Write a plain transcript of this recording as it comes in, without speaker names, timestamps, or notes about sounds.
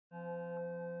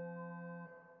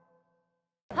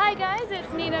Hi guys,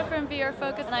 it's Nina from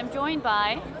VRFocus and I'm joined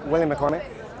by William McCormick.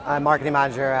 I'm marketing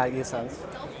manager at uSens.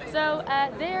 So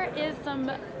there is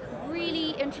some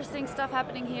really interesting stuff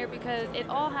happening here because it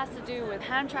all has to do with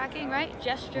hand tracking, right?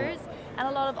 Gestures and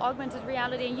a lot of augmented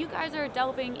reality. And you guys are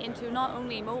delving into not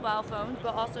only mobile phones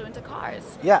but also into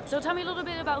cars. Yeah. So tell me a little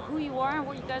bit about who you are and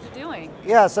what you guys are doing.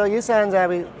 Yeah, so uSens,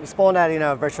 we spawned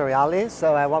out virtual reality.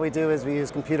 So what we do is we use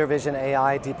computer vision,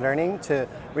 AI, deep learning to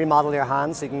remodel your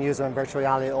hands so you can use them in virtual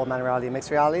reality, augmented reality,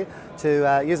 mixed reality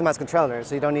to use them as controllers.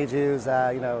 So you don't need to use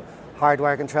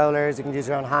hardware controllers. You can use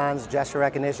your own hands, gesture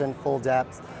recognition, full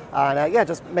depth, and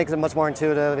just makes it much more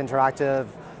intuitive, interactive,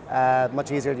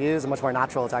 much easier to use, and much more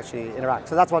natural to actually interact.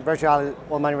 So that's what virtual reality,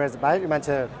 augmented reality is about. You're meant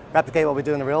to replicate what we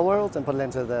do in the real world and put it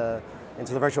into the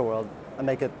virtual world and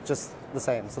make it just the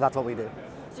same. So that's what we do.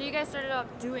 So you guys started off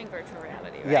doing virtual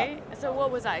reality, right? Yeah. So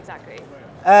what was that exactly?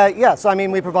 So I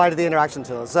mean, we provided the interaction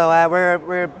tools. So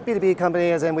we're a B2B company,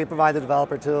 as in we provide the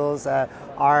developer tools. We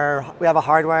have a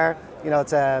hardware.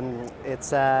 It's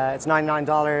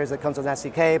 $99. It comes with an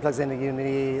SDK, plugs into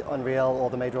Unity, Unreal, all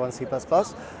the major ones, C++.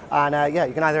 And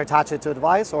you can either attach it to a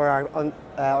device, or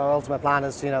our ultimate plan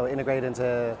is to integrate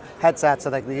into headsets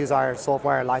so they can use our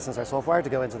software, license our software to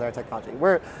go into their technology.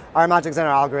 Our magic's in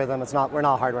our algorithm. We're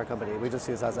not a hardware company. We just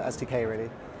use it as an SDK, really.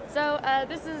 So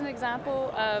this is an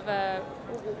example of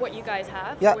what you guys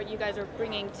have, what you guys are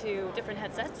bringing to different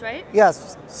headsets, right?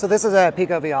 Yes. So this is a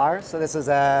Pico VR. So this is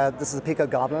a Pico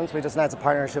Goblins. We just announced a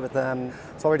partnership with them.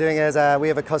 So what we're doing is we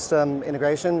have a custom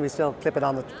integration. We still clip it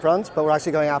on the front, but we're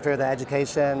actually going after the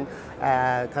education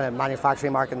kind of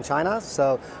manufacturing market in China.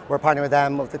 So we're partnering with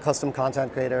them, with the custom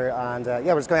content creator, and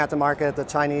we're just going out to market. The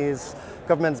Chinese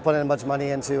government's putting a bunch of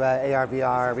money into AR,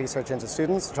 VR research into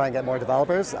students to try and get more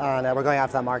developers, and we're going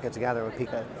after that market together with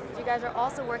Pico. You guys are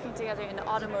also working together in the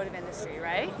automotive industry,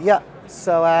 right? Yeah,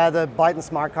 so the Byton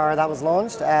smart car that was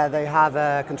launched, they have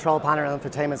a control panel and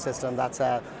infotainment system that's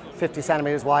 50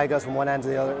 centimeters wide, goes from one end to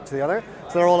the other.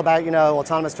 So they're all about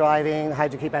autonomous driving, how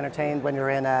do you keep entertained when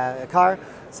you're in a car.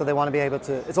 So they want to be able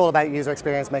to, it's all about user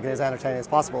experience, making it as entertaining as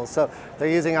possible. So they're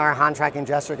using our hand tracking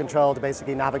gesture control to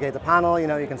basically navigate the panel.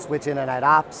 You can switch in and out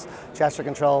apps, gesture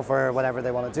control for whatever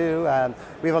they want to do.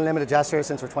 We have unlimited gestures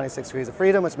since we're 26 degrees of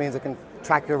freedom, which means it can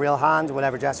track your real hand.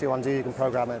 Whatever gesture you want to do, you can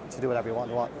program it to do whatever you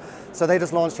want. So they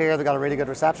just launched here. They got a really good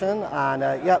reception, and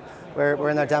we're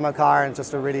in their demo car, and it's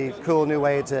just a really cool new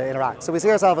way to interact. So we see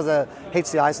ourselves as a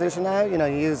HCI solution now. You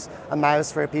use a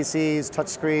mouse for PCs,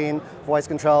 touchscreen, voice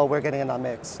control. We're getting in that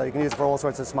mix. So you can use it for all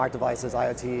sorts of smart devices,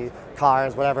 IoT,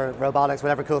 cars, whatever, robotics,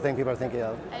 whatever cool thing people are thinking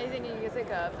of. Anything you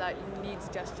think of that needs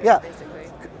gestures, basically.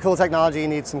 Cool technology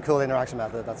needs some cool interaction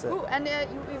method, that's it. Ooh, and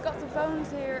you've got some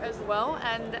phones here as well,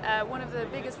 and one of the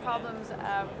biggest problems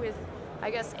with,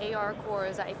 I guess, AR Core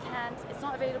is that it's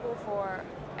not available for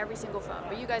every single phone,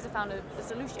 but you guys have found a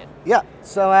solution. Yeah,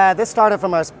 so this started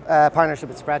from our partnership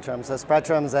with Spreadtrum. So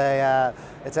Spreadtrum's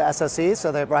it's a SoC,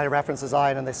 so they write a reference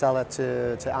design and they sell it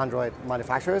to Android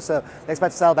manufacturers. So they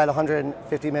expect to sell about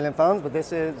 150 million phones, but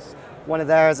this is one of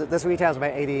theirs. This retails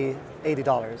about $80,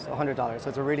 $100. So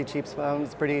it's a really cheap phone.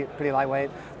 It's pretty lightweight.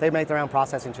 They make their own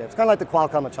processing chips, kind of like the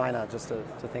Qualcomm of China, just to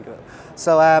think of it.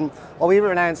 So what we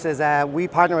announced is we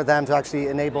partner with them to actually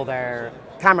enable their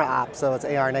camera app, so it's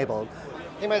AR enabled.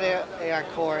 The thing about the AR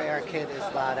Core, AR Kit is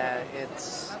that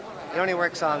it only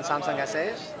works on Samsung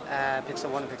S8,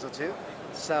 Pixel 1 and Pixel 2.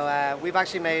 So we've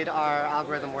actually made our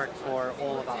algorithm work for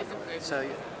all of Android. So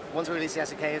once we release the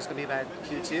SDK, it's going to be about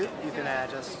Q2. You can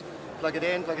just plug it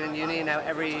in Unity. Now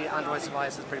every Android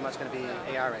device is pretty much going to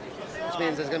be AR ready, which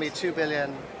means there's going to be 2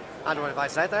 billion Android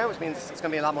devices out there, which means it's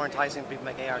going to be a lot more enticing for people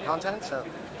to make AR content. So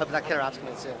hopefully that killer app's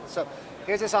coming soon. So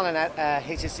here's this on an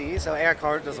HTC. So AR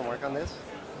Core doesn't work on this.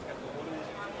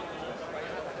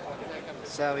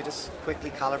 So we just quickly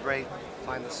calibrate,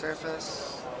 find the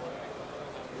surface.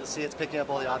 You'll see it's picking up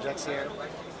all the objects here.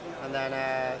 And then,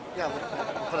 we'll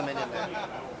put them in there.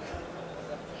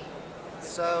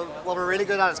 So what we're really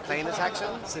good at is plane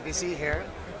detection. So if you see here,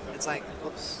 it's like,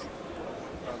 oops,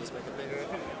 I'll just make it bigger.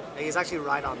 He's actually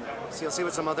right on there. So you'll see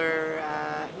with some other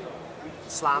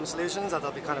SLAM solutions that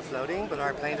they'll be kind of floating, but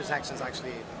our plane detection is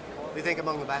actually, we think,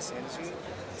 among the best in the industry.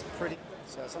 It's pretty.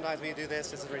 So sometimes when you do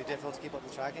this is really difficult to keep up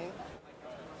the tracking.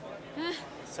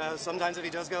 So sometimes if he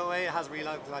does go away, it has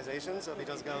relocalization. So if he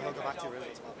does go, he'll go back to your root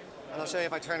as well. And I'll show you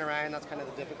if I turn around, that's kind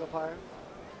of the difficult part.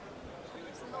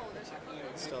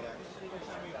 It's still there.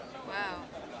 Wow.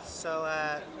 So,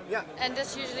 And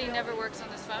this usually never works on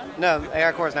this phone? No,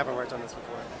 AR Core's never worked on this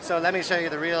before. So let me show you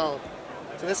the real.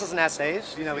 So this is an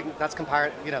S8. That's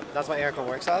that's what AR Core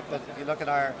works at. But if you look at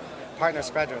our partner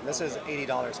Spreadtrum, this is $80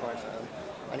 smartphone.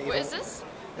 What is this?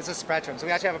 This is Spectrum. So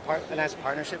we actually have a nice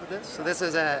partnership with this. So this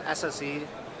is a SoC.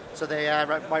 So they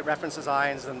write reference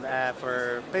designs and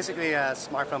for basically a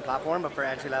smartphone platform, but for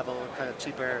entry-level, kind of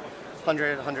cheaper,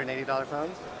 $100, $180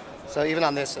 phones. So even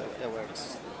on this, it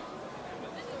works.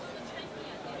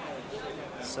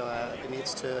 So it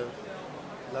needs to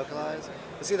localize.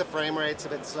 You see the frame rate's a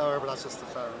bit slower, but that's just the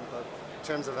phone. But in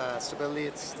terms of stability,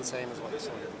 it's the same as what you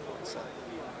saw here before. So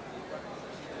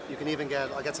you can even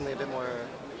I'll get something a bit more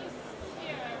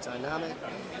dynamic.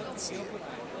 Let's see.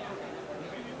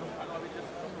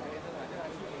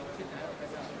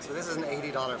 So this is an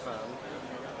 $80 phone.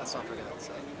 Let's not forget.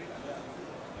 So.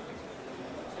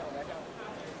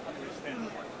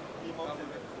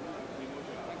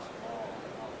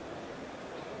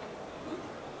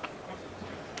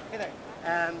 Hey there.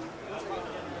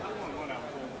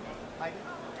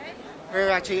 We're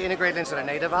actually integrated into the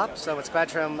native app, so with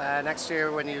Spectrum, next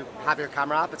year when you have your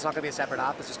camera app, it's not going to be a separate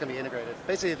app, it's just going to be integrated.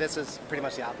 Basically, this is pretty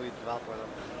much the app we developed for them.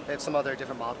 They have some other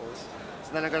different models.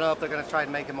 So then they're going to try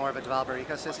and make it more of a developer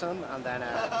ecosystem, and then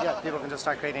people can just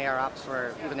start creating AR apps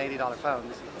for even $80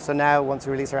 phones. So now, once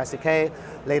we release our SDK,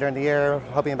 later in the year,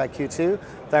 hoping about Q2,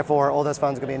 therefore all those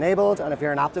phones are going to be enabled, and if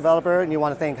you're an app developer and you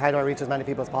want to think, how do I reach as many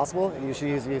people as possible, you should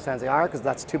use uSens AR, because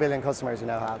that's 2 billion customers you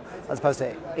now have, as opposed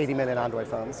to 80 million Android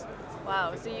phones.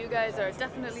 Wow, so you guys are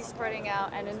definitely spreading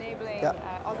out and enabling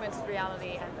augmented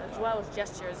reality and as well as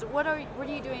gestures. What are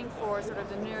you doing for sort of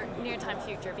the near-time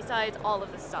future besides all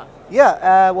of this stuff?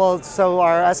 Yeah, well, so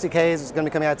our SDK is going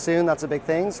to be coming out soon. That's a big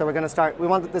thing. So we're going to start. We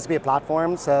want this to be a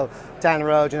platform. So down the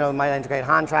road, we might integrate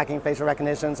hand tracking, facial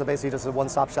recognition. So basically, just a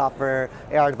one-stop shop for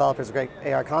AR developers with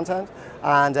great AR content.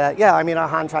 And our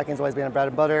hand tracking has always been a bread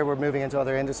and butter. We're moving into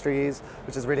other industries,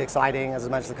 which is really exciting, as I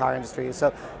mentioned, the car industry.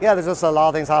 So yeah, there's just a lot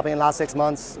of things happening in the last 6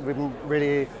 months. We've been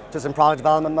really just in product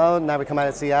development mode. Now we come out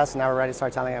at CS, and now we're ready to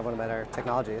start telling everyone about our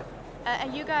technology.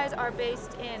 And you guys are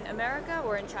based in America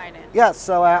or in China? Yeah,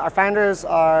 so our founders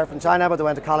are from China, but they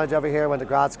went to college over here, went to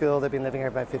grad school. They've been living here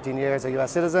for about 15 years. They're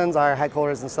US citizens. Our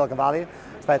headquarters is in Silicon Valley.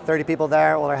 It's about 30 people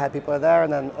there. All our head people are there,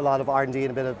 and then a lot of R&D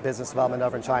and a bit of business development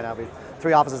over in China. We've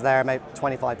 3 offices there, maybe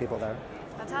 25 people there.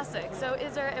 Fantastic. So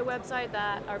is there a website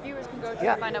that our viewers can go to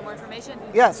to find out more information?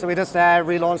 Yeah, so we just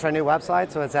relaunched our new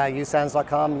website. So it's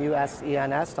usens.com,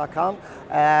 usens.com.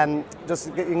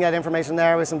 You can get information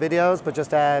there with some videos, but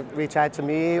just reach out to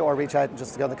me or reach out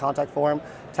just to go in the contact form,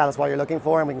 tell us what you're looking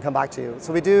for, and we can come back to you.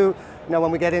 So we do,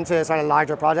 when we get into sort of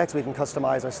larger projects, we can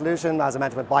customize our solution. As I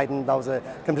mentioned with Byton, that was a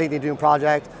completely new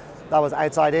project. That was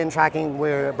outside-in tracking,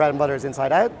 where bread and butter is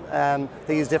inside-out.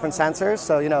 They use different sensors,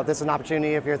 so if this is an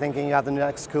opportunity, if you're thinking you have the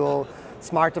next cool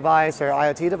smart device or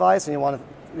IoT device and you want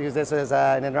to use this as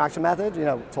an interaction method,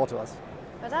 talk to us.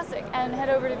 Fantastic, and head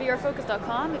over to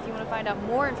VRFocus.com if you want to find out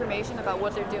more information about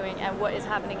what they're doing and what is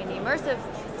happening in the immersive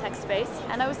tech space,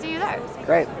 and I will see you there.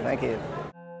 Great, thank you.